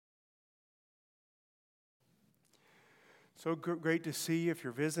So great to see you. If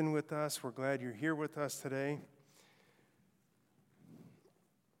you're visiting with us, we're glad you're here with us today.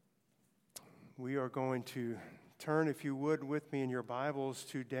 We are going to turn, if you would, with me in your Bibles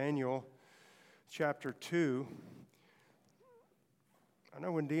to Daniel chapter 2. I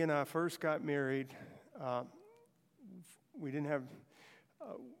know when Dee and I first got married, we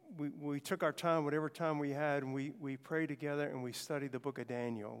took our time, whatever time we had, and we prayed together and we studied the book of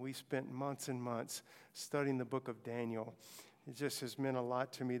Daniel. We spent months and months studying the book of Daniel. It just has meant a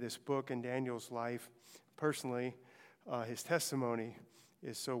lot to me, this book and Daniel's life. Personally, his testimony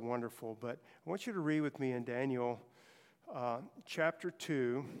is so wonderful. But I want you to read with me in Daniel chapter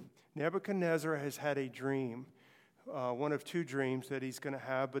 2. Nebuchadnezzar has had a dream, one of two dreams that he's going to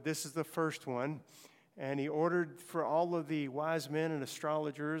have, but this is the first one. And he ordered for all of the wise men and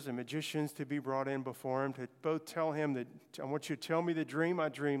astrologers and magicians to be brought in before him to both tell him that, I want you to tell me the dream I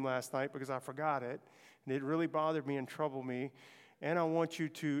dreamed last night because I forgot it. And it really bothered me and troubled me. And I want you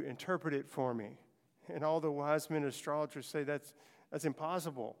to interpret it for me. And all the wise men and astrologers say, that's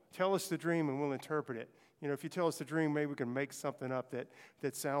impossible. Tell us the dream and we'll interpret it. You know, if you tell us the dream, maybe we can make something up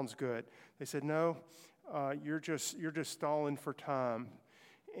that sounds good. They said, no, you're just stalling for time.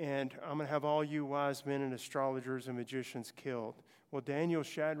 And I'm going to have all you wise men and astrologers and magicians killed. Well, Daniel,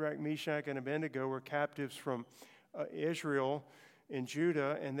 Shadrach, Meshach, and Abednego were captives from Israel and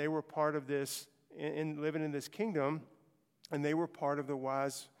Judah, and they were part of this, in living in this kingdom, and they were part of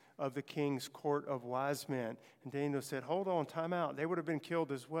the king's court of wise men. And Daniel said, hold on, time out. They would have been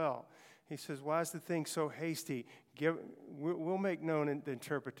killed as well. He says, why is the thing so hasty? We'll make known the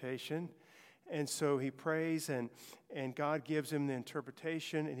interpretation. And so he prays, and God gives him the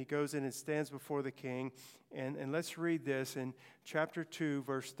interpretation, and he goes in and stands before the king. And let's read this in chapter 2,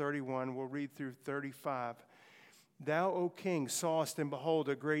 verse 31. We'll read through 35. Thou, O king, sawest, and behold,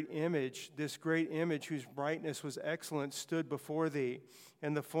 a great image. This great image, whose brightness was excellent, stood before thee,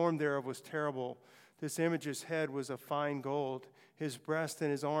 and the form thereof was terrible. This image's head was of fine gold, his breast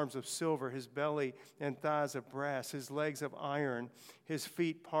and his arms of silver, his belly and thighs of brass, his legs of iron, his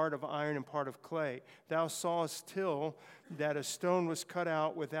feet part of iron and part of clay. Thou sawest till that a stone was cut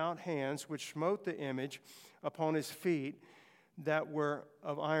out without hands, which smote the image upon his feet that were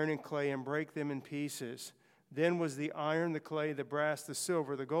of iron and clay, and brake them in pieces. Then was the iron, the clay, the brass, the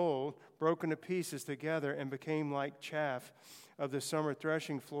silver, the gold, broken to pieces together, and became like chaff of the summer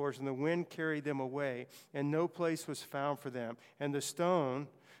threshing floors, and the wind carried them away, and no place was found for them. And the stone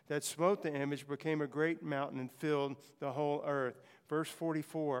that smote the image became a great mountain and filled the whole earth. Verse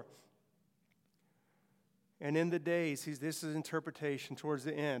 44. And in the days, this is interpretation towards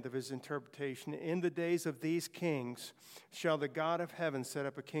the end of his interpretation. In the days of these kings shall the God of heaven set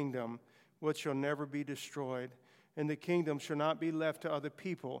up a kingdom which shall never be destroyed. And the kingdom shall not be left to other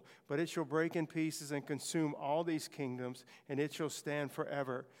people, but it shall break in pieces and consume all these kingdoms, and it shall stand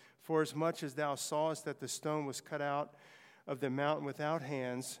forever. For as much as thou sawest that the stone was cut out of the mountain without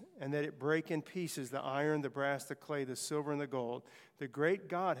hands, and that it brake in pieces the iron, the brass, the clay, the silver, and the gold, the great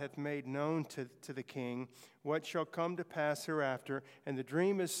God hath made known to the king what shall come to pass hereafter, and the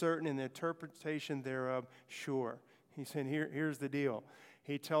dream is certain, and the interpretation thereof sure. He said, here's the deal.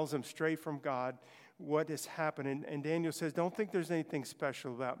 He tells them straight from God what has happened. And Daniel says, don't think there's anything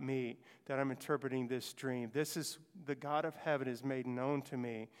special about me that I'm interpreting this dream. This is the God of heaven is made known to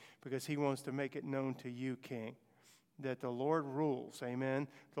me because he wants to make it known to you, king, that the Lord rules. Amen.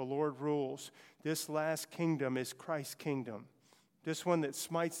 The Lord rules. This last kingdom is Christ's kingdom. This one that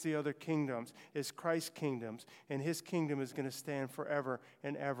smites the other kingdoms is Christ's kingdoms, and his kingdom is going to stand forever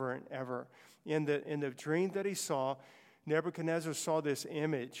and ever and ever. In the dream that he saw, Nebuchadnezzar saw this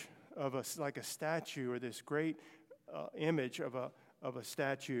image of like a statue, or this great image of a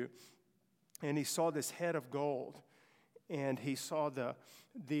statue, and he saw this head of gold, and he saw the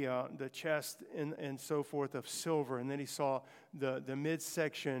chest and so forth of silver, and then he saw the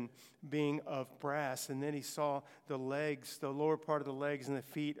midsection being of brass, and then he saw the legs, the lower part of the legs and the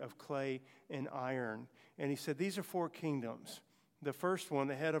feet of clay and iron, and he said, these are four kingdoms. The first one,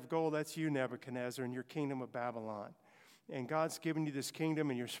 the head of gold, that's you, Nebuchadnezzar, and your kingdom of Babylon. And God's given you this kingdom,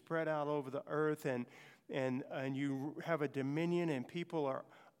 and you're spread out over the earth, and you have a dominion, and people are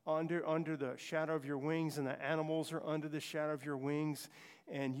under the shadow of your wings, and the animals are under the shadow of your wings,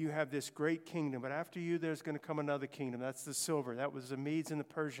 and you have this great kingdom. But after you, there's going to come another kingdom. That's the silver. That was the Medes and the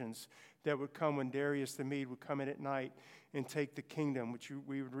Persians that would come when Darius the Mede would come in at night and take the kingdom, which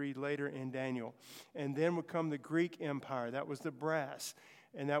we would read later in Daniel. And then would come the Greek Empire. That was the brass.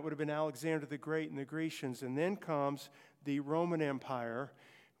 And that would have been Alexander the Great and the Grecians. And then comes the Roman Empire,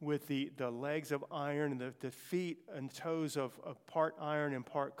 with the legs of iron and the feet and toes of part iron and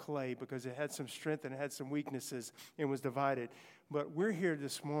part clay, because it had some strength and it had some weaknesses and was divided. But we're here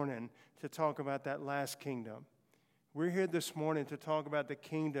this morning to talk about that last kingdom. We're here this morning to talk about the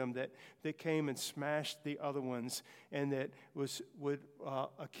kingdom that came and smashed the other ones, and that was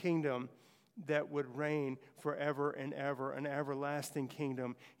a kingdom that would reign forever and ever, an everlasting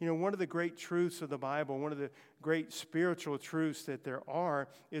kingdom. You know, one of the great truths of the Bible, one of the great spiritual truths that there are,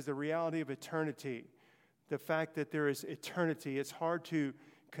 is the reality of eternity. The fact that there is eternity. It's hard to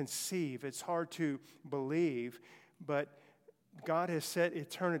conceive. It's hard to believe. But God has set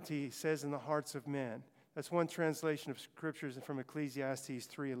eternity, he says, in the hearts of men. That's one translation of scriptures from Ecclesiastes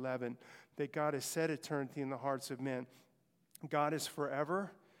 3:11, that God has set eternity in the hearts of men. God is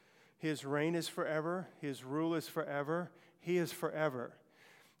forever. His reign is forever. His rule is forever. He is forever.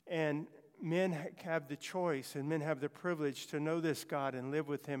 And men have the choice, and men have the privilege to know this God and live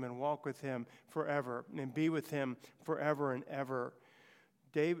with him and walk with him forever and be with him forever and ever.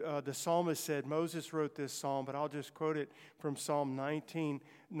 The psalmist said, Moses wrote this psalm, but I'll just quote it from Psalm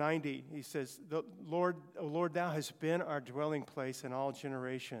 19:90. He says, "O Lord, thou hast been our dwelling place in all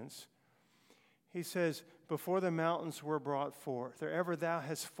generations." He says, before the mountains were brought forth, or ever thou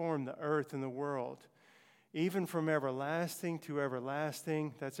hast formed the earth and the world, even from everlasting to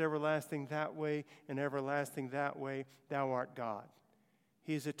everlasting, that's everlasting that way and everlasting that way, thou art God.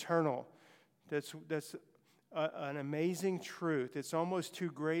 He is eternal. That's an amazing truth. It's almost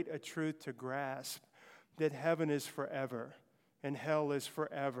too great a truth to grasp, that heaven is forever and hell is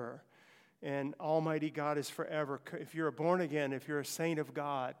forever and Almighty God is forever. If you're born again, if you're a saint of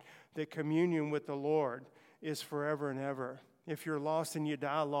God, that communion with the Lord is forever and ever. If you're lost and you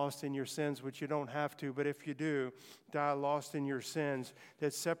die lost in your sins, which you don't have to, but if you do, die lost in your sins,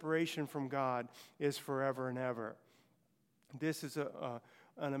 that separation from God is forever and ever. This is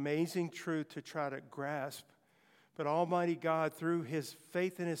an amazing truth to try to grasp. But Almighty God, through his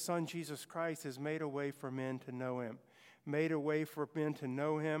faith in his Son, Jesus Christ, has made a way for men to know him. Made a way for men to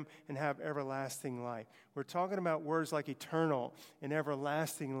know him and have everlasting life. We're talking about words like eternal and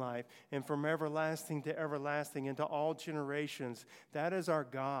everlasting life, and from everlasting to everlasting into all generations. That is our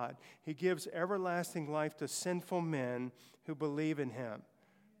God. He gives everlasting life to sinful men who believe in him,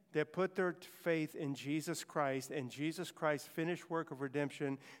 that put their faith in Jesus Christ and Jesus Christ's finished work of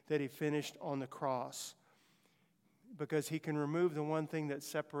redemption that he finished on the cross. Because he can remove the one thing that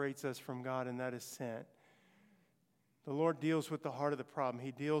separates us from God, and that is sin. The Lord deals with the heart of the problem.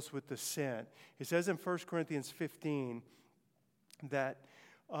 He deals with the sin. It says in 1 Corinthians 15 that,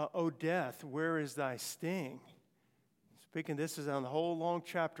 O death, where is thy sting? Speaking, this is on the whole long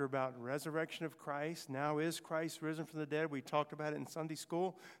chapter about resurrection of Christ. Now is Christ risen from the dead. We talked about it in Sunday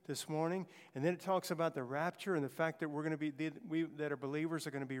school this morning. And then it talks about the rapture and the fact that we that are believers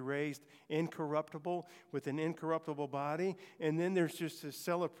are going to be raised incorruptible with an incorruptible body. And then there's just a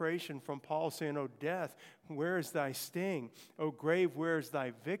celebration from Paul saying, O death, where is thy sting? O grave, where is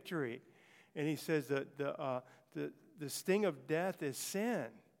thy victory? And he says that the sting of death is sin.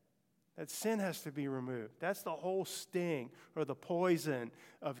 That sin has to be removed. That's the whole sting or the poison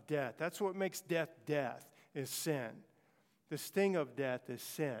of death. That's what makes death death, is sin. The sting of death is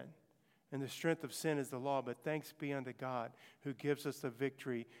sin. And the strength of sin is the law. But thanks be unto God who gives us the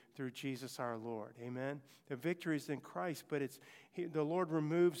victory through Jesus our Lord. Amen? The victory is in Christ, but the Lord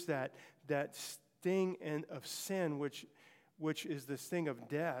removes that sting of sin, which is the sting of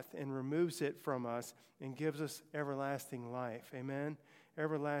death, and removes it from us and gives us everlasting life. Amen?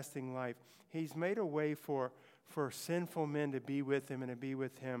 Everlasting life. He's made a way for sinful men to be with him and to be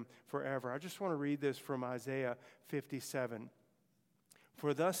with him forever. I just want to read this from Isaiah 57.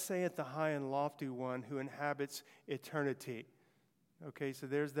 For thus saith the high and lofty one who inhabits eternity. Okay, so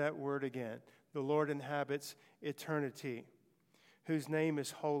there's that word again. The Lord inhabits eternity, whose name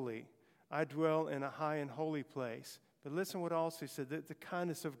is holy. I dwell in a high and holy place. But listen what also said, the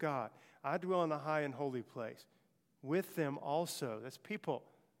kindness of God. I dwell in a high and holy place. With them also, that's people,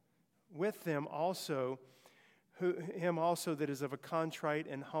 with them also, him also that is of a contrite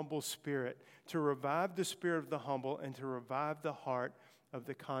and humble spirit, to revive the spirit of the humble and to revive the heart of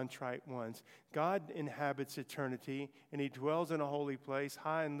the contrite ones. God inhabits eternity, and he dwells in a holy place,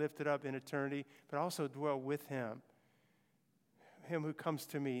 high and lifted up in eternity, but also dwell with him. Him who comes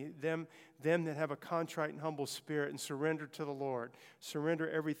to me, them that have a contrite and humble spirit and surrender to the Lord. Surrender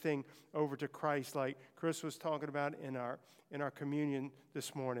everything over to Christ, like Chris was talking about in our communion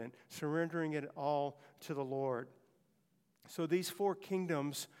this morning. Surrendering it all to the Lord. So these four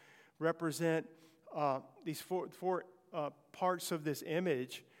kingdoms represent these four parts of this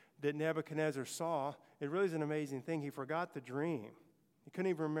image that Nebuchadnezzar saw. It really is an amazing thing. He forgot the dream. He couldn't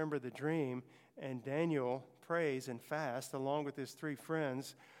even remember the dream. And Daniel prays and fasts along with his 3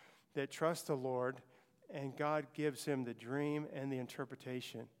 friends that trust the Lord, and God gives him the dream and the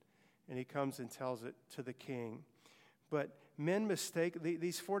interpretation. And he comes and tells it to the king. But men mistake,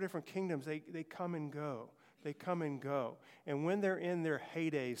 these 4 different kingdoms, they come and go. They come and go. And when they're in their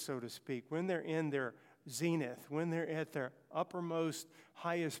heyday, so to speak, when they're in their zenith, when they're at their uppermost,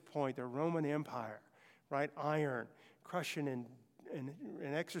 highest point, the Roman Empire, right? Iron, crushing and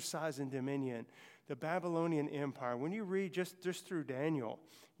exercising dominion. The Babylonian Empire. When you read just through Daniel,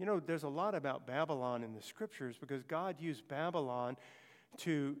 you know, there's a lot about Babylon in the scriptures because God used Babylon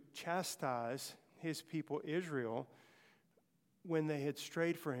to chastise his people Israel when they had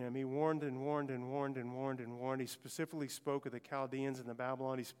strayed from him. He warned and warned and warned and warned and warned. He specifically spoke of the Chaldeans and the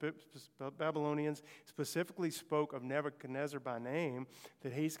Babylonians, specifically spoke of Nebuchadnezzar by name,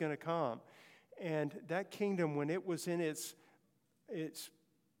 that he's going to come. And that kingdom, when it was in its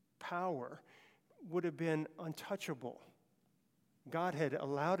power, would have been untouchable. God had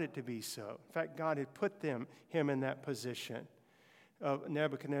allowed it to be so. In fact, God had put him in that position of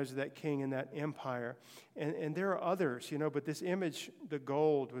Nebuchadnezzar, that king and that empire. And there are others, you know, but this image, the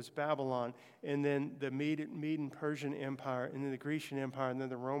gold, was Babylon, and then the Median Persian Empire, and then the Grecian Empire, and then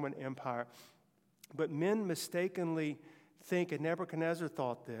the Roman Empire. But men mistakenly think, and Nebuchadnezzar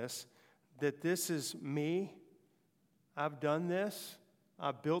thought this, that this is me. I've done this.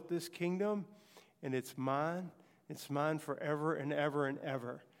 I've built this kingdom, and it's mine. It's mine forever and ever and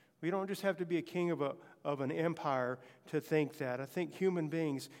ever. We don't just have to be a king of an empire to think that. I think human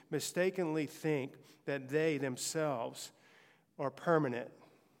beings mistakenly think that they themselves are permanent,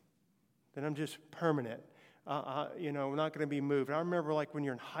 that I'm just permanent. We're not going to be moved. I remember like when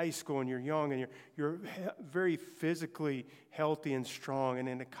you're in high school and you're young and you're very physically healthy and strong, and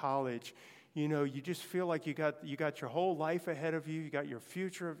into college, you know, you just feel like you got your whole life ahead of you. You got your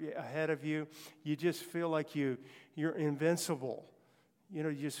future ahead of you. You just feel like you're invincible. You know,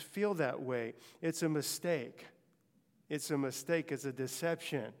 you just feel that way. It's a mistake. It's a mistake. It's a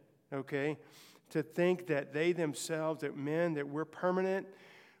deception, okay? To think that they themselves, that men, that we're permanent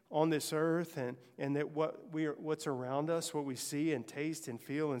on this earth, and that what's around us, what we see and taste and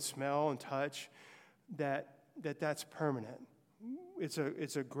feel and smell and touch, that's permanent.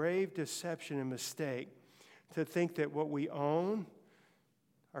 It's a grave deception and mistake to think that what we own,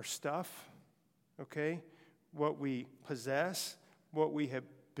 our stuff, okay, what we possess, what we have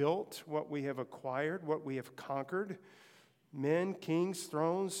built, what we have acquired, what we have conquered, men, kings,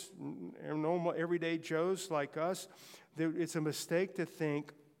 thrones, normal everyday Joes like us, it's a mistake to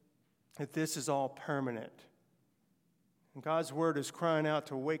think that this is all permanent. And God's word is crying out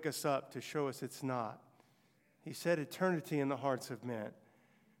to wake us up, to show us it's not. He said eternity in the hearts of men.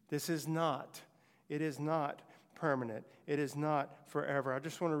 It is not permanent. It is not forever. I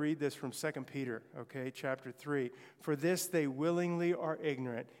just want to read this from 2 Peter, okay, chapter 3. For this they willingly are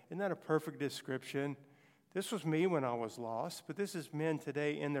ignorant. Isn't that a perfect description? This was me when I was lost, but this is men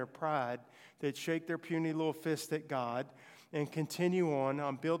today in their pride that shake their puny little fist at God and continue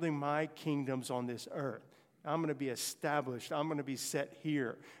on building my kingdoms on this earth. I'm going to be established. I'm going to be set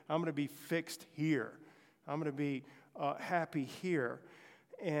here. I'm going to be fixed here. I'm going to be happy here.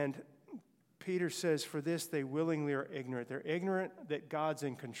 And Peter says, for this they willingly are ignorant. They're ignorant that God's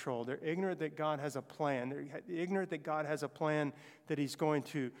in control. They're ignorant that God has a plan. They're ignorant that God has a plan that he's going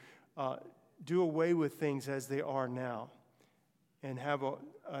to do away with things as they are now and have a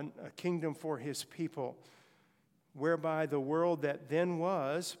kingdom for his people, whereby the world that then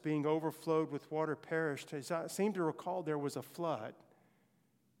was, being overflowed with water, perished. I seem to recall there was a flood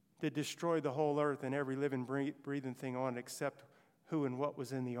that destroyed the whole earth and every living, breathing thing on it except who and what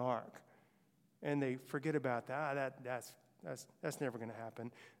was in the ark. And they forget about that. That's never going to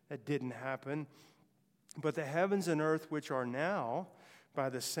happen. That didn't happen. But the heavens and earth, which are now, by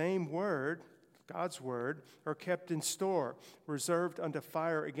the same word, God's word, are kept in store, reserved unto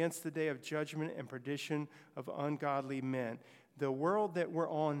fire against the day of judgment and perdition of ungodly men. The world that we're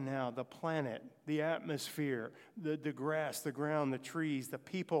on now, the planet, the atmosphere, the grass, the ground, the trees, the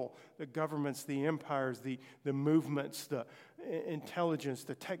people, the governments, the empires, the movements, the intelligence,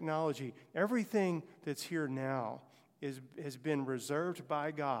 the technology, everything that's here now has been reserved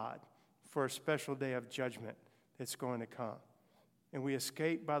by God for a special day of judgment that's going to come. And we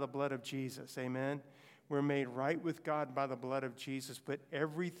escape by the blood of Jesus, amen? We're made right with God by the blood of Jesus, but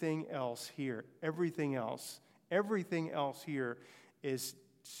everything else here here is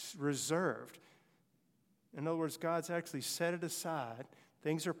reserved. In other words, God's actually set it aside.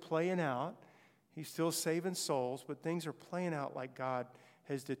 Things are playing out. He's still saving souls, but things are playing out like God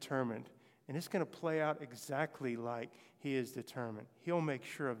has determined. And it's going to play out exactly like he is determined. He'll make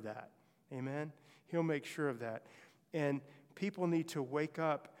sure of that. Amen? He'll make sure of that. And people need to wake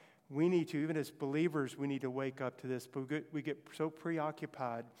up. We need to, even as believers, we need to wake up to this. But we get so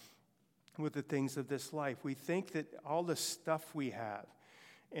preoccupied with the things of this life. We think that all the stuff we have,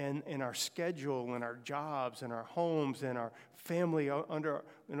 and our schedule and our jobs and our homes and our family under,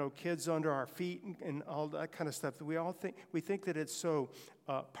 kids under our feet and all that kind of stuff, that we think that it's so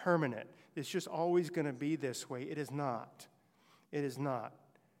permanent. It's just always going to be this way. It is not. It is not.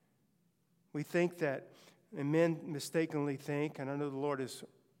 We think that, and men mistakenly think, and I know the Lord has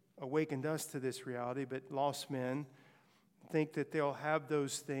awakened us to this reality, but lost men think that they'll have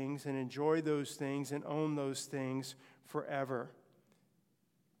those things and enjoy those things and own those things forever.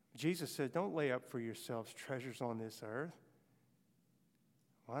 Jesus said, don't lay up for yourselves treasures on this earth.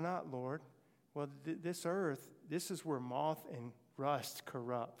 Why not, Lord? Well, this earth, this is where moth and rust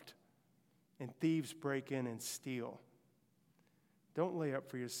corrupt, and thieves break in and steal. Don't lay up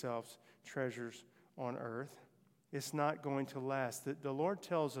for yourselves treasures on earth. It's not going to last. The Lord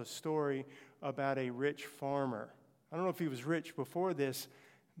tells a story about a rich farmer. I don't know if he was rich before this,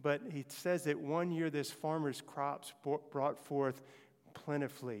 but he says that one year this farmer's crops brought forth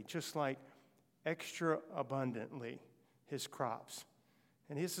plentifully, just like extra abundantly, his crops.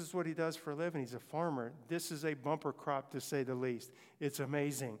 And this is what he does for a living. He's a farmer. This is a bumper crop, to say the least. It's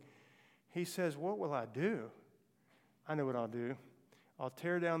amazing. He says, what will I do? I know what I'll do. I'll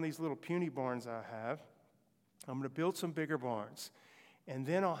tear down these little puny barns I have. I'm going to build some bigger barns. And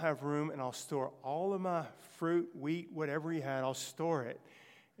then I'll have room and I'll store all of my fruit, wheat, whatever he had, I'll store it.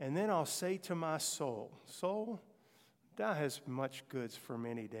 And then I'll say to my soul, soul, thou hast much goods for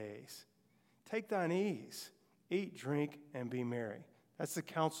many days. Take thine ease, eat, drink, and be merry. That's the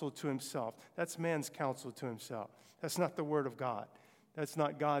counsel to himself. That's man's counsel to himself. That's not the word of God. That's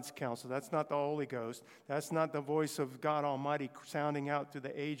not God's counsel. That's not the Holy Ghost. That's not the voice of God Almighty sounding out through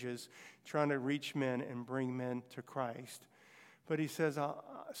the ages, trying to reach men and bring men to Christ. But he says,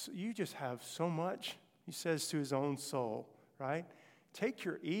 you just have so much, he says to his own soul, right? Take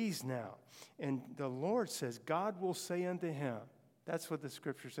your ease now. And the Lord says, God will say unto him, that's what the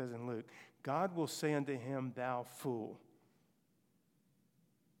scripture says in Luke, God will say unto him, thou fool.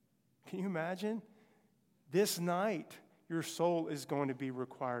 Can you imagine? This night, your soul is going to be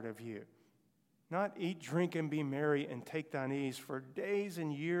required of you. Not eat, drink, and be merry and take thine ease for days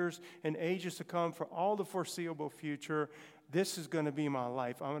and years and ages to come, for all the foreseeable future. This is going to be my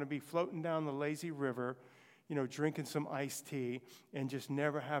life. I'm going to be floating down the lazy river, drinking some iced tea and just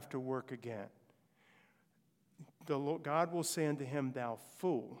never have to work again. God will say unto him, thou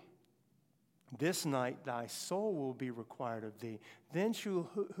fool, this night thy soul will be required of thee. Then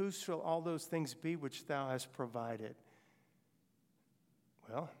whose shall all those things be which thou hast provided?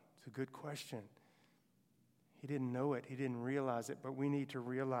 Well, it's a good question. He didn't know it. He didn't realize it, but we need to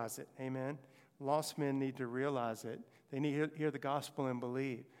realize it. Amen? Lost men need to realize it. They need to hear the gospel and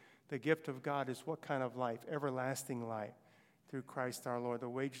believe. The gift of God is what kind of life? Everlasting life through Christ our Lord. The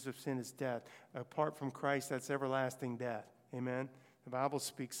wages of sin is death. Apart from Christ, that's everlasting death. Amen? The Bible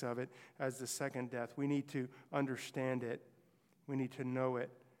speaks of it as the second death. We need to understand it. We need to know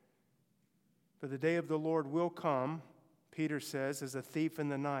it. But the day of the Lord will come, Peter says, as a thief in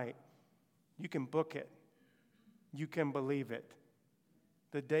the night. You can book it. You can believe it.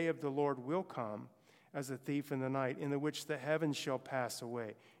 The day of the Lord will come as a thief in the night, in the which the heavens shall pass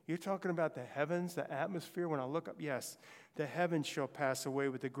away. You're talking about the heavens, the atmosphere? When I look up, yes, the heavens shall pass away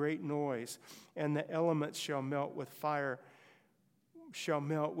with a great noise, and the elements shall melt with fire, shall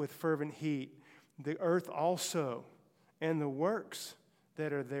melt with fervent heat. The earth also, and the works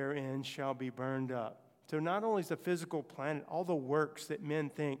that are therein shall be burned up. So not only is the physical planet, all the works that men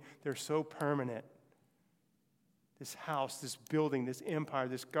think they're so permanent, this house, this building, this empire,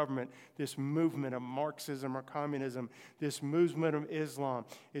 this government, this movement of Marxism or communism, this movement of Islam,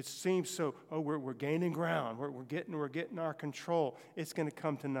 it seems so, we're gaining ground, we're getting our control. It's going to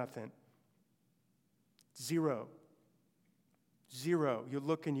come to nothing. Zero. You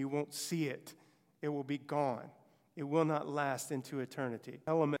look and you won't see it. It will be gone. It will not last into eternity.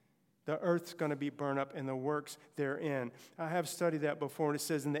 The earth's going to be burned up and the works therein. I have studied that before, and it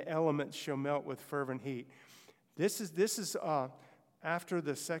says, and the elements shall melt with fervent heat. This is after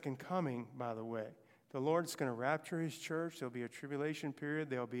the second coming, by the way. The Lord's going to rapture his church. There'll be a tribulation period.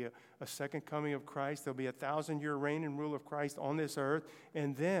 There'll be a second coming of Christ. There'll be a 1,000-year reign and rule of Christ on this earth.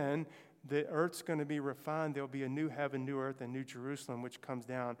 And then the earth's going to be refined. There'll be a new heaven, new earth, and new Jerusalem, which comes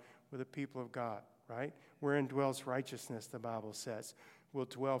down with the people of God, right? Wherein dwells righteousness, the Bible says, will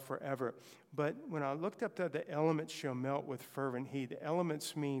dwell forever. But when I looked up that the elements shall melt with fervent heat, the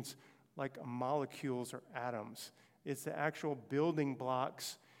elements means like molecules or atoms. It's the actual building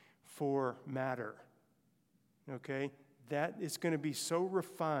blocks for matter. Okay? That is going to be so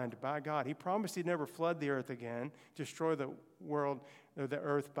refined by God. He promised he'd never flood the earth again, destroy the world or the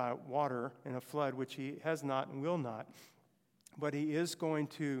earth by water in a flood, which he has not and will not. But he is going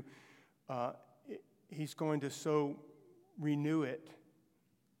to, he's going to so renew it,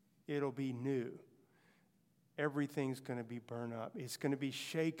 it'll be new. Everything's going to be burned up. It's going to be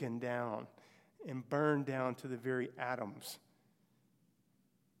shaken down and burned down to the very atoms.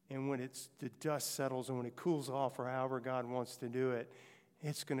 And when the dust settles and when it cools off, or however God wants to do it,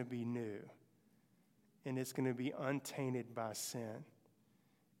 it's going to be new. And it's going to be untainted by sin.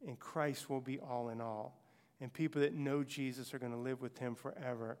 And Christ will be all in all. And people that know Jesus are going to live with him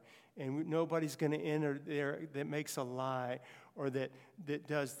forever. And nobody's going to enter there that makes a lie or that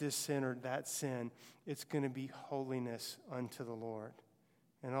does this sin or that sin. It's going to be holiness unto the Lord.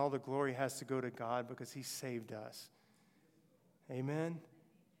 And all the glory has to go to God because he saved us. Amen?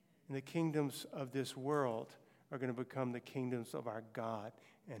 And the kingdoms of this world are going to become the kingdoms of our God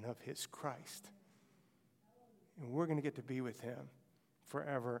and of his Christ. And we're going to get to be with him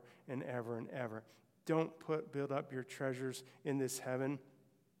forever and ever and ever. Don't build up your treasures in this heaven.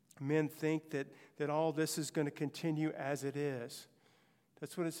 Men think that all this is going to continue as it is.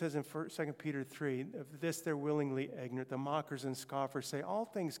 That's what it says in 2 Peter 3. Of this they're willingly ignorant. The mockers and scoffers say all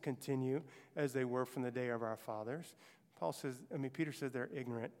things continue as they were from the day of our fathers. Peter says they're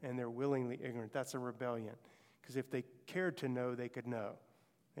ignorant and they're willingly ignorant. That's a rebellion. Because if they cared to know, they could know.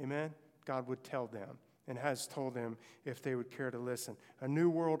 Amen? God would tell them and has told them if they would care to listen. A new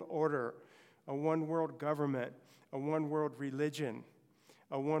world order, a one world government, a one world religion,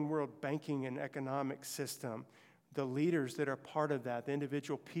 a one world banking and economic system. The leaders that are part of that, the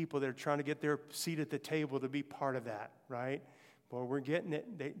individual people that are trying to get their seat at the table to be part of that, right? Well, we're getting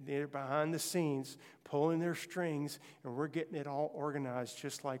it. They're behind the scenes, pulling their strings, and we're getting it all organized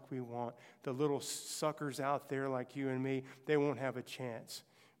just like we want. The little suckers out there like you and me, they won't have a chance.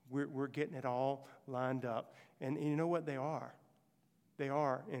 We're getting it all lined up. And you know what they are? They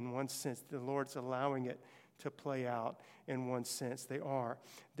are, in one sense. The Lord's allowing it to play out in one sense. They are.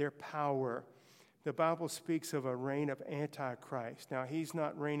 Their power. The Bible speaks of a reign of Antichrist. Now, he's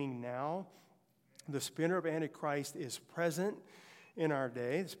not reigning now. The spirit of Antichrist is present in our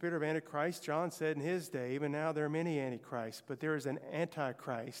day. The spirit of Antichrist, John said in his day, even now there are many Antichrists, but there is an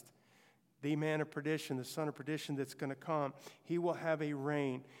Antichrist, the man of perdition, the son of perdition that's going to come. He will have a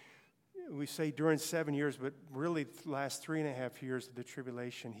reign. We say during 7 years, but really the last 3.5 years of the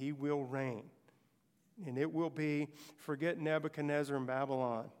tribulation, he will reign. And it will be, forget Nebuchadnezzar and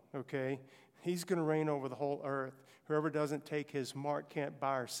Babylon, okay? He's going to reign over the whole earth. Whoever doesn't take his mark can't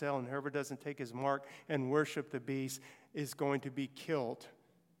buy or sell, and whoever doesn't take his mark and worship the beast is going to be killed,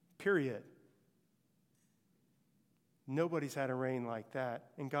 period. Nobody's had a reign like that,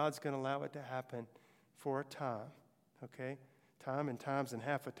 and God's going to allow it to happen for a time, okay? Time and times and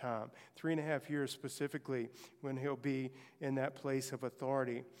half a time. 3.5 years specifically when he'll be in that place of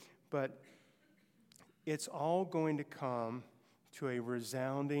authority. But it's all going to come to a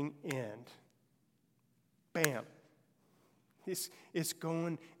resounding end. Bam. It's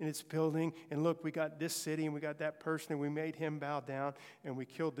going and it's building. And look, we got this city and we got that person and we made him bow down and we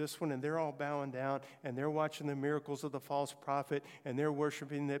killed this one and they're all bowing down and they're watching the miracles of the false prophet and they're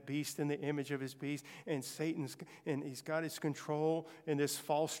worshiping that beast in the image of his beast. And he's got his control in this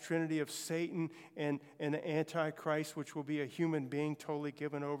false trinity of Satan and the Antichrist, which will be a human being totally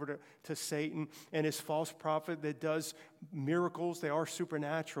given over to Satan, and his false prophet that does miracles. They are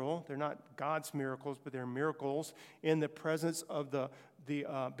supernatural. They're not God's miracles, but they're miracles in the presence of the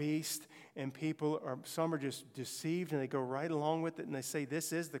beast, and some are just deceived and they go right along with it and they say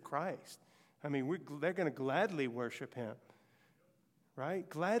this is the Christ. I mean, they're going to gladly worship him, right?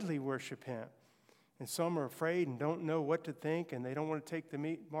 Gladly worship him. And some are afraid and don't know what to think, and they don't want to take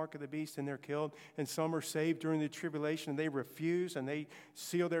the mark of the beast and they're killed. And some are saved during the tribulation and they refuse and they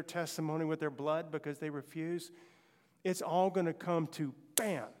seal their testimony with their blood because they refuse. It's all going to come to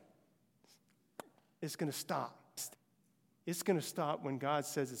bam. It's going to stop. It's going to stop when God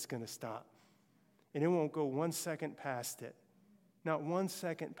says it's going to stop. And it won't go 1 second past it. Not 1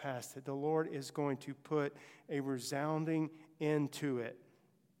 second past it. The Lord is going to put a resounding end to it.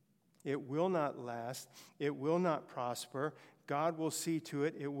 It will not last. It will not prosper. God will see to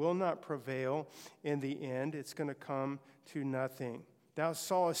it. It will not prevail in the end. It's going to come to nothing. Thou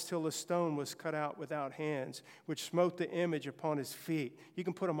sawest till the stone was cut out without hands, which smote the image upon his feet. You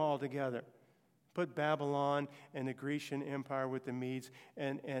can put them all together. Put Babylon and the Grecian Empire with the Medes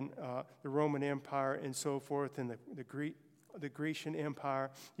and the Roman Empire and so forth and the Greek, the Grecian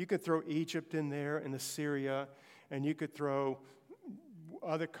Empire. You could throw Egypt in there and Assyria, and you could throw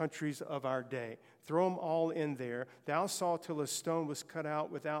other countries of our day. Throw them all in there. Thou saw till a stone was cut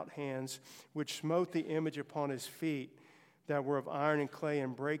out without hands, which smote the image upon his feet that were of iron and clay,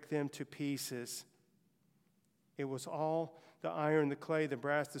 and brake them to pieces. It was all the iron, the clay, the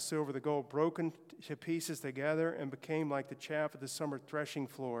brass, the silver, the gold, broken to pieces together and became like the chaff of the summer threshing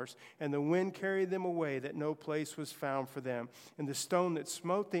floors. And the wind carried them away, that no place was found for them. And the stone that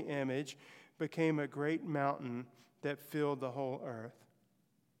smote the image became a great mountain that filled the whole earth.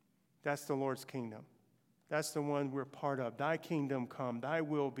 That's the Lord's kingdom. That's the one we're part of. Thy kingdom come, thy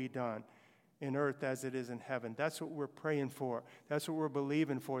will be done in earth as it is in heaven. That's what we're praying for. That's what we're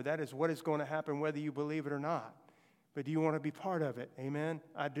believing for. That is what is going to happen whether you believe it or not. But do you want to be part of it? Amen?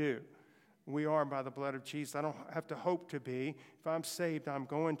 I do. We are by the blood of Jesus. I don't have to hope to be. If I'm saved, I'm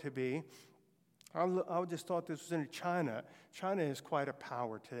going to be. I just thought this was in China. China is quite a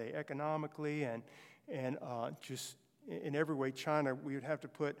power today, economically and just in every way. China, we would have to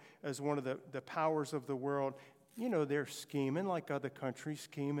put as one of the powers of the world. You know, they're scheming like other countries,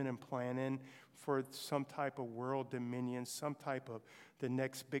 scheming and planning for some type of world dominion, some type of the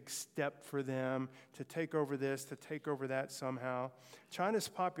next big step for them to take over this, to take over that somehow. China's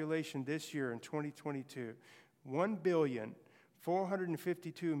population this year in 2022,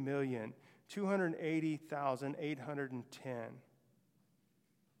 1,452,280,810.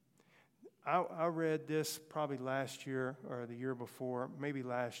 I read this probably last year or the year before, maybe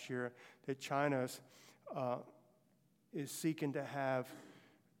last year, that China's is seeking to have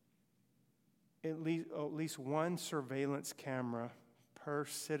at least one surveillance camera per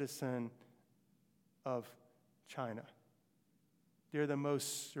citizen of China. They're the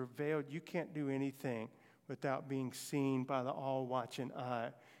most surveilled. You can't do anything without being seen by the all-watching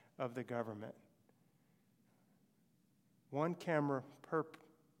eye of the government. One camera per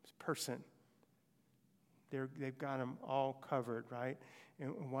person. They've got them all covered, right?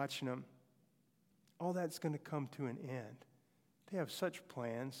 And watching them. All that's going to come to an end. They have such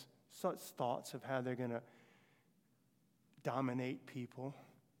plans, such thoughts of how they're going to dominate people.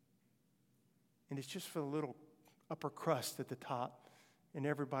 And it's just for the little upper crust at the top, and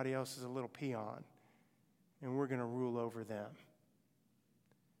everybody else is a little peon. And we're going to rule over them.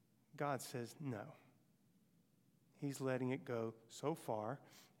 God says no. He's letting it go so far.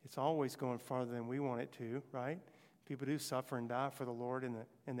 It's always going farther than we want it to, right? People do suffer and die for the Lord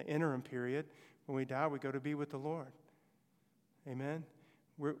in the interim period. When we die, we go to be with the Lord. Amen?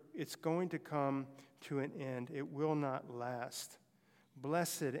 It's going to come to an end. It will not last.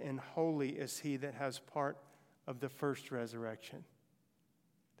 Blessed and holy is he that has part of the first resurrection.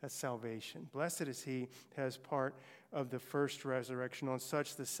 That's salvation. Blessed is he that has part of the first resurrection. On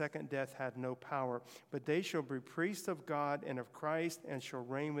such the second death had no power. But they shall be priests of God and of Christ, and shall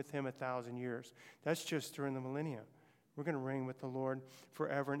reign with him 1,000 years. That's just during the millennium. We're going to reign with the Lord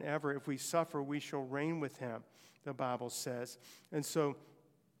forever and ever. If we suffer, we shall reign with him, the Bible says. And so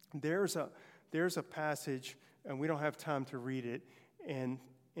there's a passage, and we don't have time to read it, and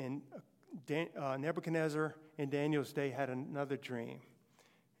Nebuchadnezzar in Daniel's day had another dream.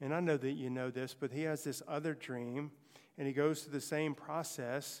 And I know that you know this, but he has this other dream, and he goes through the same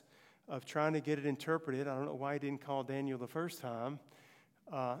process of trying to get it interpreted. I don't know why he didn't call Daniel the first time.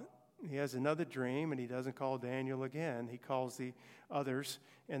 He has another dream, and he doesn't call Daniel again. He calls the others,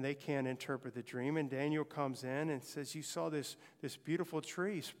 and they can't interpret the dream. And Daniel comes in and says, you saw this beautiful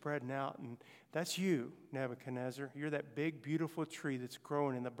tree spreading out, and that's you, Nebuchadnezzar. You're that big, beautiful tree that's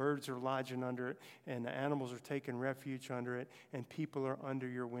growing, and the birds are lodging under it, and the animals are taking refuge under it, and people are under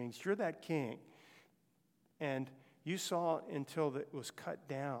your wings. You're that king. And you saw until it was cut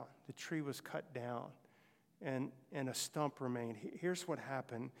down. The tree was cut down, and a stump remained. Here's what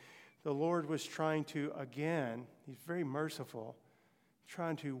happened. The Lord was trying to, again, he's very merciful,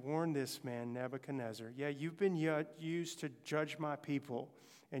 trying to warn this man, Nebuchadnezzar. Yeah, you've been used to judge my people,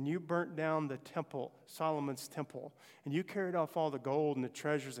 and you burnt down the temple, Solomon's temple, and you carried off all the gold and the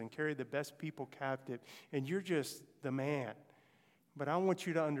treasures and carried the best people captive, and you're just the man. But I want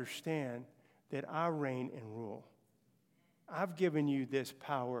you to understand that I reign and rule. I've given you this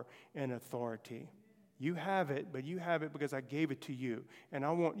power and authority. You have it, but you have it because I gave it to you. And I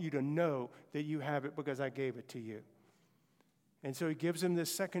want you to know that you have it because I gave it to you. And so he gives him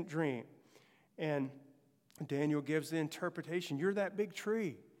this second dream. And Daniel gives the interpretation. You're that big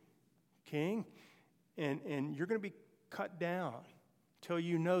tree, king, and you're going to be cut down till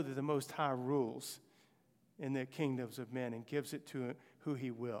you know that the Most High rules in the kingdoms of men and gives it to who he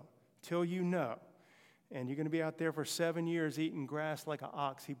will. Till you know. And you're going to be out there for 7 years eating grass like an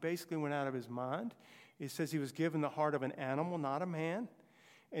ox. He basically went out of his mind. It says he was given the heart of an animal, not a man.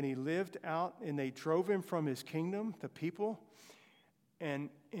 And he lived out, and they drove him from his kingdom, the people. And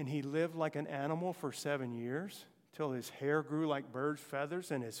he lived like an animal for 7 years till his hair grew like bird's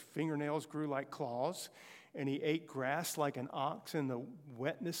feathers and his fingernails grew like claws. And he ate grass like an ox, and the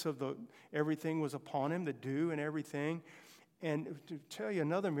wetness of everything was upon him, the dew and everything. And to tell you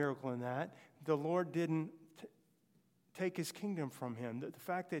another miracle in that, the Lord didn't take his kingdom from him. The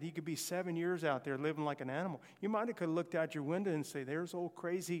fact that he could be 7 years out there living like an animal. You might have could have looked out your window and say, there's old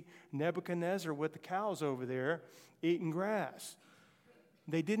crazy Nebuchadnezzar with the cows over there eating grass.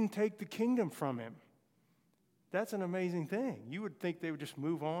 They didn't take the kingdom from him. That's an amazing thing. You would think they would just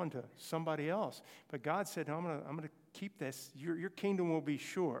move on to somebody else. But God said, no, I'm going to keep this. Your kingdom will be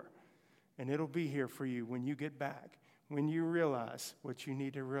sure, and it'll be here for you when you get back, when you realize what you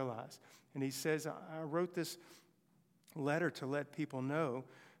need to realize. And he says, I wrote this letter to let people know,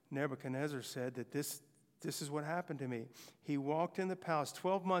 Nebuchadnezzar said, that this is what happened to me. He walked in the palace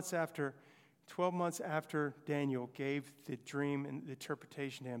 12 months after Daniel gave the dream and the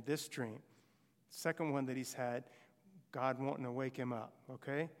interpretation to him, this dream. Second one that he's had, God wanting to wake him up,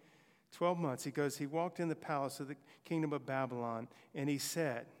 okay? 12 months, he walked in the palace of the kingdom of Babylon, and he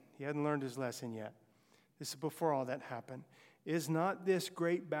said, he hadn't learned his lesson yet. This is before all that happened. Is not this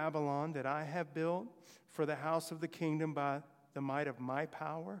great Babylon that I have built for the house of the kingdom by the might of my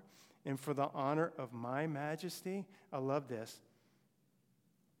power and for the honor of my majesty? I love this.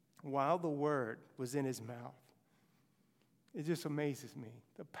 While the word was in his mouth. It just amazes me,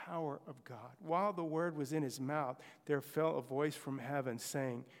 the power of God. While the word was in his mouth, there fell a voice from heaven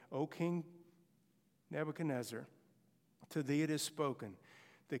saying, O King Nebuchadnezzar, to thee it is spoken,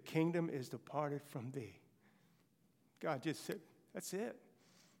 the kingdom is departed from thee. God just said, that's it.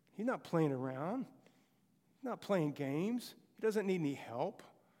 He's not playing around. He's not playing games. He doesn't need any help.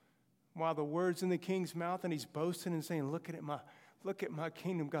 While the word's in the king's mouth and he's boasting and saying, look at my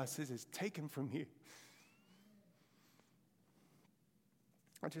kingdom, God says, it's taken from you.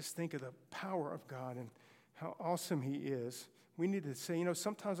 I just think of the power of God and how awesome he is. We need to say,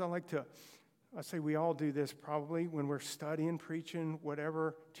 sometimes I say we all do this probably when we're studying, preaching,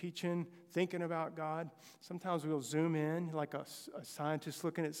 whatever, teaching, thinking about God. Sometimes we'll zoom in like a scientist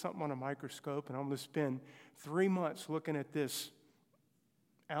looking at something on a microscope, and I'm going to spend 3 months looking at this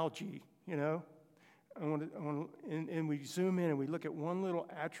algae, and we zoom in and we look at one little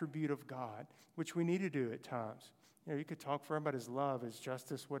attribute of God, which we need to do at times. You could talk forever about his love, his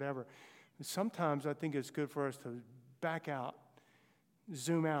justice, whatever. But sometimes I think it's good for us to back out,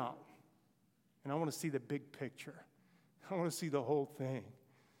 zoom out, and I want to see the big picture. I want to see the whole thing.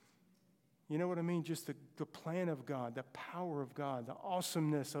 You know what I mean? Just the plan of God, the power of God, the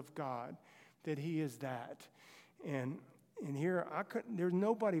awesomeness of God, that he is that. And here,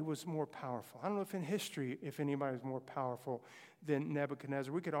 nobody was more powerful. I don't know if in history, if anybody was more powerful than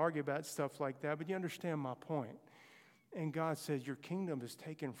Nebuchadnezzar. We could argue about stuff like that, but you understand my point. And God says, your kingdom is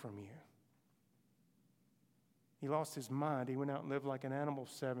taken from you. He lost his mind. He went out and lived like an animal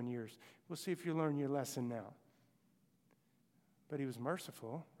 7 years. We'll see if you learn your lesson now. But he was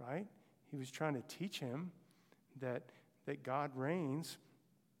merciful, right? He was trying to teach him that God reigns.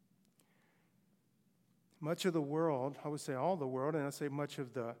 Much of the world, I would say all the world, and I say much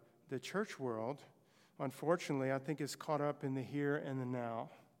of the church world, unfortunately, I think is caught up in the here and the now.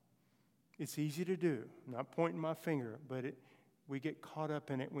 It's easy to do. I'm not pointing my finger, but we get caught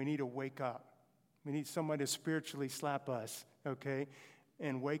up in it. We need to wake up. We need somebody to spiritually slap us, okay,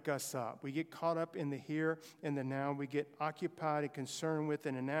 and wake us up. We get caught up in the here and the now. We get occupied and concerned with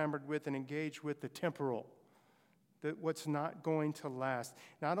and enamored with and engaged with the temporal, what's not going to last.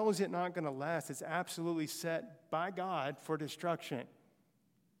 Not only is it not going to last, it's absolutely set by God for destruction.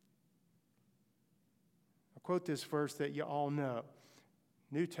 I'll quote this verse that you all know.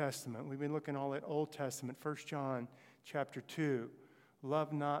 New Testament. We've been looking all at Old Testament. 1 John chapter 2.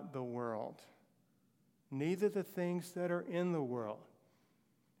 Love not the world, neither the things that are in the world.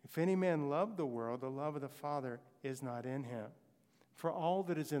 If any man love the world, the love of the Father is not in him. For all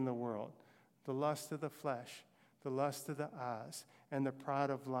that is in the world, the lust of the flesh, the lust of the eyes, and the pride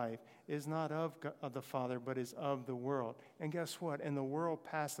of life, is not of the Father, but is of the world. And guess what? And the world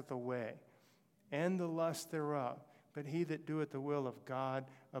passeth away, and the lust thereof. But he that doeth the will of God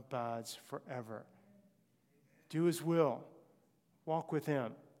abides forever. Do his will. Walk with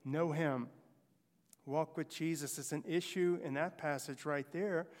him. Know him. Walk with Jesus. It's an issue in that passage right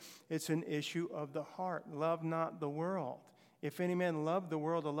there. It's an issue of the heart. Love not the world. If any man love the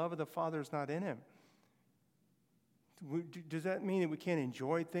world, the love of the Father is not in him. Does that mean that we can't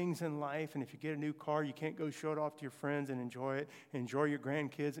enjoy things in life? And if you get a new car, you can't go show it off to your friends and enjoy it, enjoy your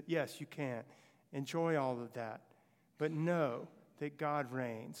grandkids? Yes, you can. Enjoy all of that. But know that God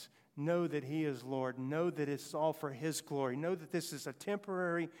reigns. Know that He is Lord. Know that it's all for His glory. Know that this is a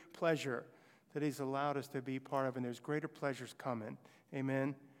temporary pleasure that He's allowed us to be part of, and there's greater pleasures coming.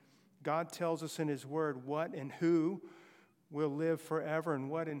 Amen. God tells us in His Word what and who will live forever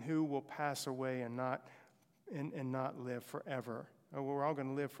and what and who will pass away and not live forever. We're all going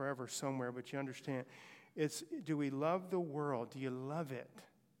to live forever somewhere, but you understand, do we love the world? Do you love it?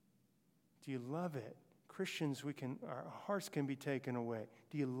 Do you love it? Christians, our hearts can be taken away.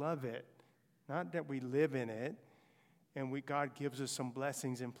 Do you love it? Not that we live in it, and God gives us some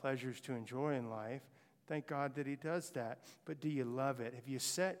blessings and pleasures to enjoy in life. Thank God that He does that. But do you love it? Have you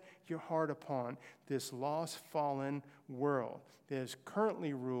set your heart upon this lost, fallen world that is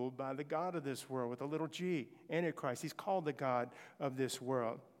currently ruled by the God of this world with a little g, Antichrist? He's called the God of this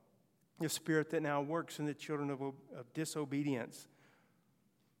world. The spirit that now works in the children of disobedience.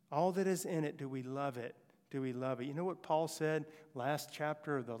 All that is in it, do we love it? Do we love it? You know what Paul said last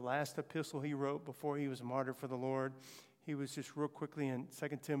chapter of the last epistle he wrote before he was martyred for the Lord? He was just real quickly in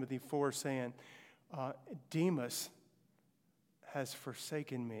 2 Timothy 4 saying, Demas has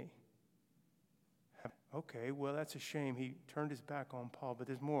forsaken me. Okay, well, that's a shame. He turned his back on Paul, but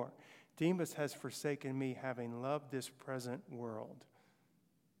there's more. Demas has forsaken me, having loved this present world,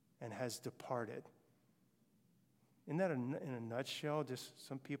 and has departed. Isn't that in a nutshell, just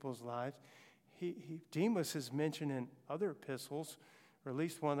some people's lives? Demas is mentioned in other epistles, or at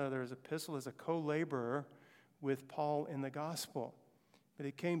least one other epistle, as a co-laborer with Paul in the gospel. But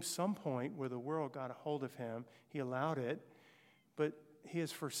it came some point where the world got a hold of him. He allowed it. But he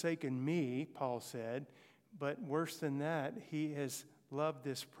has forsaken me, Paul said. But worse than that, he has loved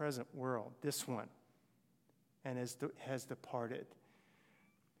this present world, this one, and has departed.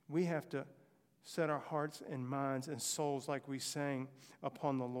 We have to set our hearts and minds and souls, like we sang,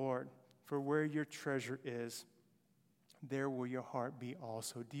 upon the Lord. For where your treasure is, there will your heart be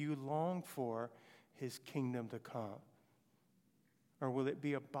also. Do you long for His kingdom to come? Or will it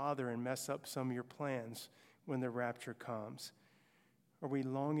be a bother and mess up some of your plans when the rapture comes? Are we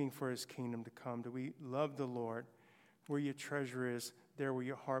longing for His kingdom to come? Do we love the Lord? Where your treasure is, there will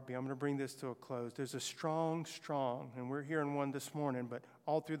your heart be. I'm going to bring this to a close. There's a strong, and we're hearing one this morning, but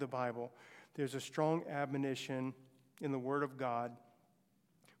all through the Bible, there's a strong admonition in the Word of God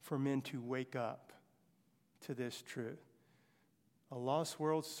for men to wake up to this truth. A lost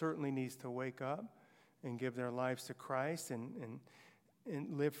world certainly needs to wake up and give their lives to Christ and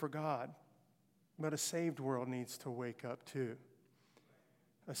live for God. But a saved world needs to wake up too.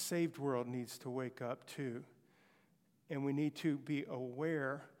 A saved world needs to wake up too. And we need to be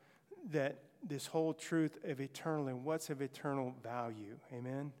aware that this whole truth of eternal and what's of eternal value.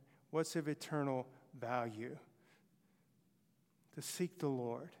 Amen? What's of eternal value? To seek the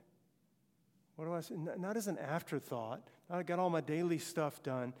Lord. What do I say? Not as an afterthought. Now I got all my daily stuff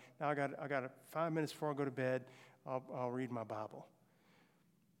done. Now I got 5 minutes before I go to bed. I'll read my Bible.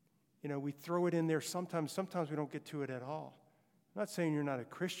 You know, we throw it in there sometimes. Sometimes we don't get to it at all. I'm not saying you're not a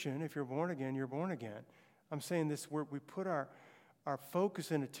Christian. If you're born again, you're born again. I'm saying this where we put our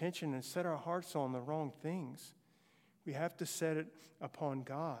focus and attention and set our hearts on the wrong things. We have to set it upon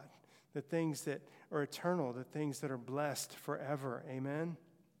God. The things that are eternal, the things that are blessed forever. Amen?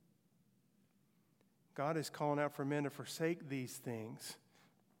 God is calling out for men to forsake these things,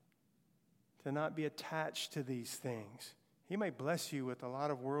 to not be attached to these things. He may bless you with a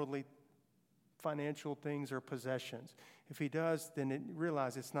lot of worldly financial things or possessions. If He does, then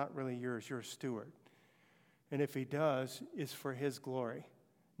realize it's not really yours. You're a steward. And if He does, it's for His glory,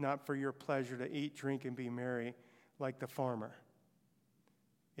 not for your pleasure to eat, drink, and be merry like the farmer.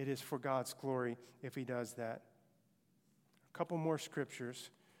 It is for God's glory if He does that. A couple more scriptures.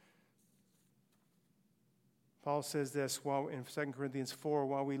 Paul says this in 2 Corinthians 4,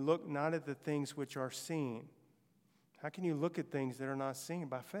 while we look not at the things which are seen. How can you look at things that are not seen?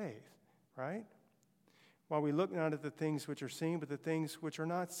 By faith, right? While we look not at the things which are seen, but the things which are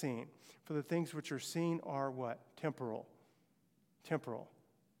not seen. For the things which are seen are what? Temporal.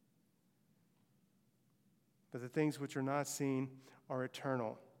 But the things which are not seen are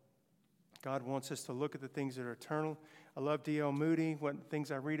eternal. God wants us to look at the things that are eternal. I love D.L. Moody, what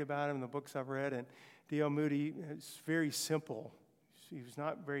things I read about him in the books I've read. And D.L. Moody is very simple. He was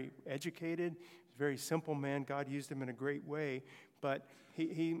not very educated. He was a very simple man. God used him in a great way. But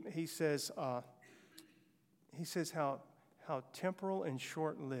he says how temporal and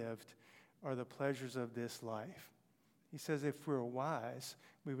short-lived are the pleasures of this life. He says if we were wise,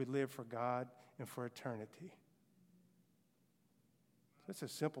 we would live for God and for eternity. It's a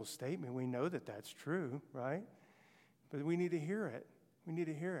simple statement. We know that that's true, right? But we need to hear it. We need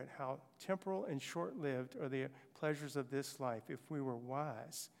to hear it, how temporal and short-lived are the pleasures of this life. If we were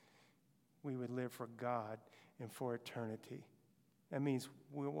wise, we would live for God and for eternity. That means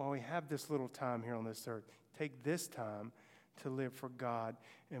while we have this little time here on this earth, take this time to live for God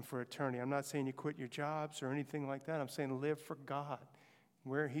and for eternity. I'm not saying you quit your jobs or anything like that. I'm saying live for God,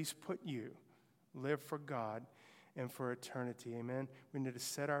 where He's put you. Live for God and for eternity. Amen? We need to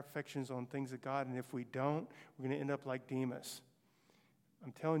set our affections on things of God, and if we don't, we're going to end up like Demas.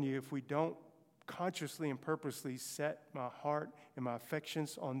 I'm telling you, if we don't consciously and purposely set my heart and my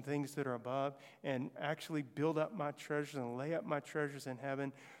affections on things that are above and actually build up my treasures and lay up my treasures in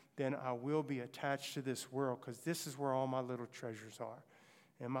heaven, then I will be attached to this world, because this is where all my little treasures are.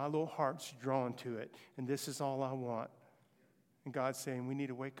 And my little heart's drawn to it, and this is all I want. And God's saying we need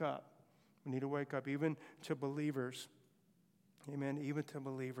to wake up. We need to wake up, even to believers. Amen, even to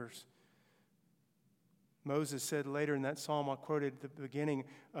believers. Moses said later in that psalm I quoted at the beginning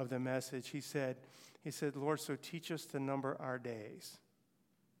of the message, he said, Lord, so teach us to number our days.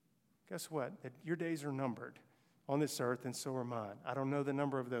 Guess what? Your days are numbered on this earth, and so are mine. I don't know the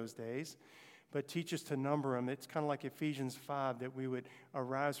number of those days, but teach us to number them. It's kind of like Ephesians 5, that we would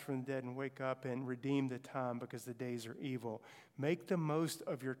arise from the dead and wake up and redeem the time because the days are evil. Make the most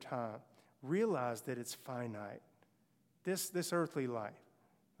of your time. Realize that it's finite. This earthly life,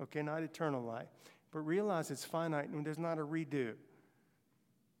 okay, not eternal life. But realize it's finite and there's not a redo.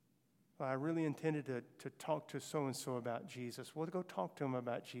 Well, I really intended to talk to so-and-so about Jesus. Well, go talk to him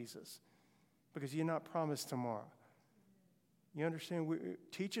about Jesus, because you're not promised tomorrow. You understand?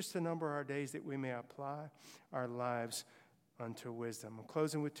 Teach us to number our days that we may apply our lives unto wisdom. I'm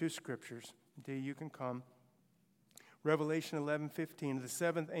closing with two scriptures. D, you can come. Revelation 11:15. The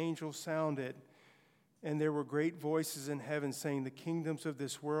seventh angel sounded, and there were great voices in heaven saying, the kingdoms of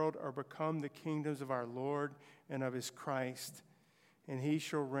this world are become the kingdoms of our Lord and of his Christ, and he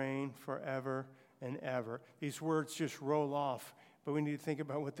shall reign forever and ever. These words just roll off, but we need to think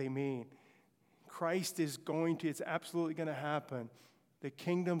about what they mean. Christ is it's absolutely going to happen. The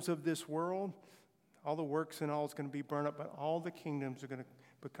kingdoms of this world, all the works and all is going to be burned up, but all the kingdoms are going to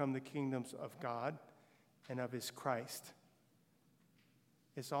become the kingdoms of God and of his Christ.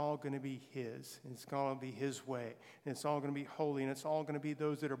 It's all going to be his, and it's going to be his way, and it's all going to be holy, and it's all going to be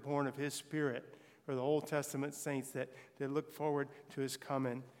those that are born of his Spirit, or the Old Testament saints that look forward to his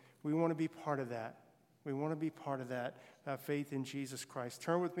coming. We want to be part of that. We want to be part of that faith in Jesus Christ.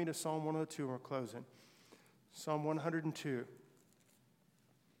 Turn with me to Psalm 102. We're closing. Psalm 102.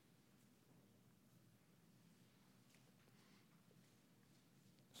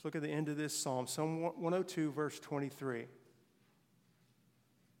 Let's look at the end of this psalm. Psalm 102, verse 23.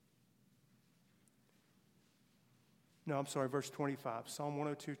 No, I'm sorry, verse 25. Psalm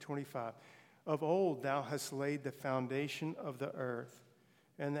 102, 25. Of old thou hast laid the foundation of the earth,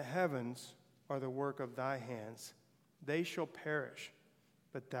 and the heavens are the work of thy hands. They shall perish,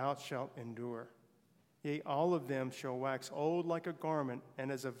 but thou shalt endure. Yea, all of them shall wax old like a garment,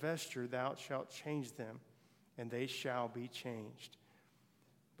 and as a vesture thou shalt change them, and they shall be changed.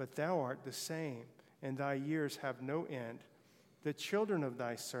 But thou art the same, and thy years have no end. The children of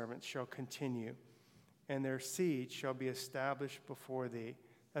thy servants shall continue, and their seed shall be established before thee.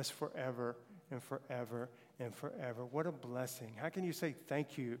 That's forever and forever and forever. What a blessing. How can you say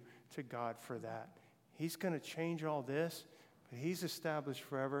thank you to God for that? He's going to change all this, but he's established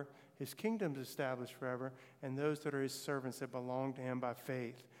forever. His kingdom's established forever, and those that are his servants that belong to him by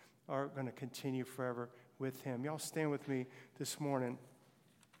faith are going to continue forever with him. Y'all stand with me this morning.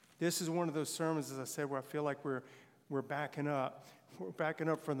 This is one of those sermons, as I said, where I feel like we're backing up. We're backing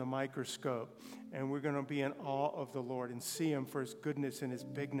up from the microscope, and we're going to be in awe of the Lord and see him for his goodness and his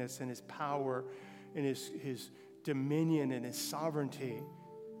bigness and his power and his dominion and his sovereignty.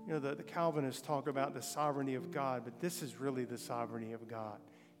 You know, the Calvinists talk about the sovereignty of God, but this is really the sovereignty of God.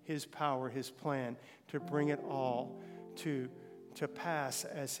 His power, his plan to bring it all to pass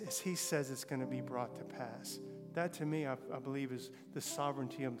as he says it's going to be brought to pass. That, to me, I believe, is the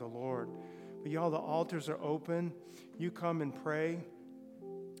sovereignty of the Lord. But y'all, the altars are open. You come and pray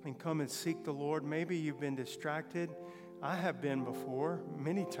and come and seek the Lord. Maybe you've been distracted. I have been before,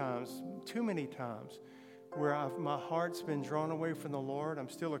 many times, too many times, where my heart's been drawn away from the Lord. I'm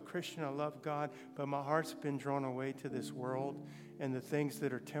still a Christian. I love God, but my heart's been drawn away to this world and the things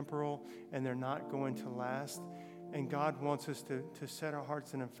that are temporal, and they're not going to last. And God wants us to set our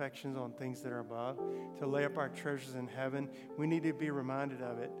hearts and affections on things that are above, to lay up our treasures in heaven. We need to be reminded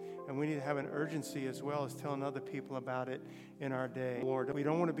of it, and we need to have an urgency as well as telling other people about it in our day. Lord, we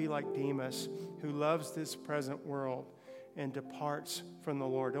don't want to be like Demas, who loves this present world and departs from the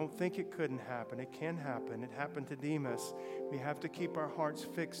Lord. Don't think it couldn't happen. It can happen. It happened to Demas. We have to keep our hearts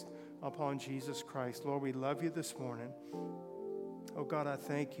fixed upon Jesus Christ. Lord, we love you this morning. Oh God, I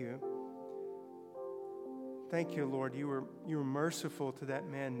thank you. Thank you, Lord. You were merciful to that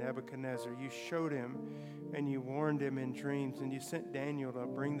man Nebuchadnezzar. You showed him and you warned him in dreams, and you sent Daniel to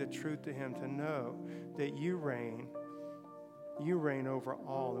bring the truth to him, to know that you reign. You reign over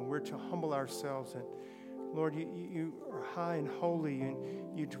all, and we're to humble ourselves. And Lord, you are high and holy,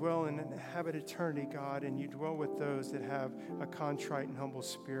 and you dwell and inhabit eternity, God, and you dwell with those that have a contrite and humble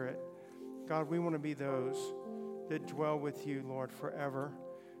spirit. God, we want to be those that dwell with you, Lord, forever.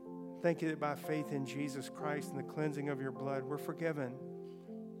 Thank you that by faith in Jesus Christ and the cleansing of your blood, we're forgiven.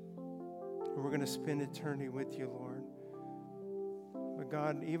 And we're going to spend eternity with you, Lord. But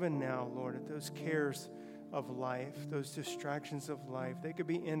God, even now, Lord, at those cares of life, those distractions of life, they could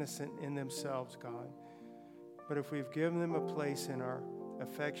be innocent in themselves, God. But if we've given them a place in our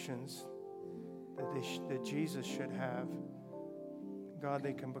affections that Jesus should have, God,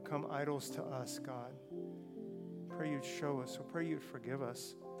 they can become idols to us, God. I pray you'd show us. I pray you'd forgive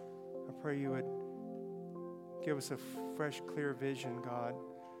us. I pray you would give us a fresh, clear vision, God,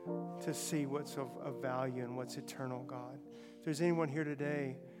 to see what's of value and what's eternal, God. If there's anyone here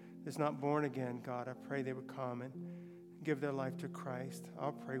today that's not born again, God, I pray they would come and give their life to Christ.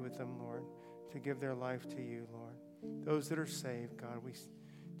 I'll pray with them, Lord, to give their life to you, Lord. Those that are saved, God, we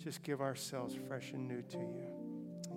just give ourselves fresh and new to you.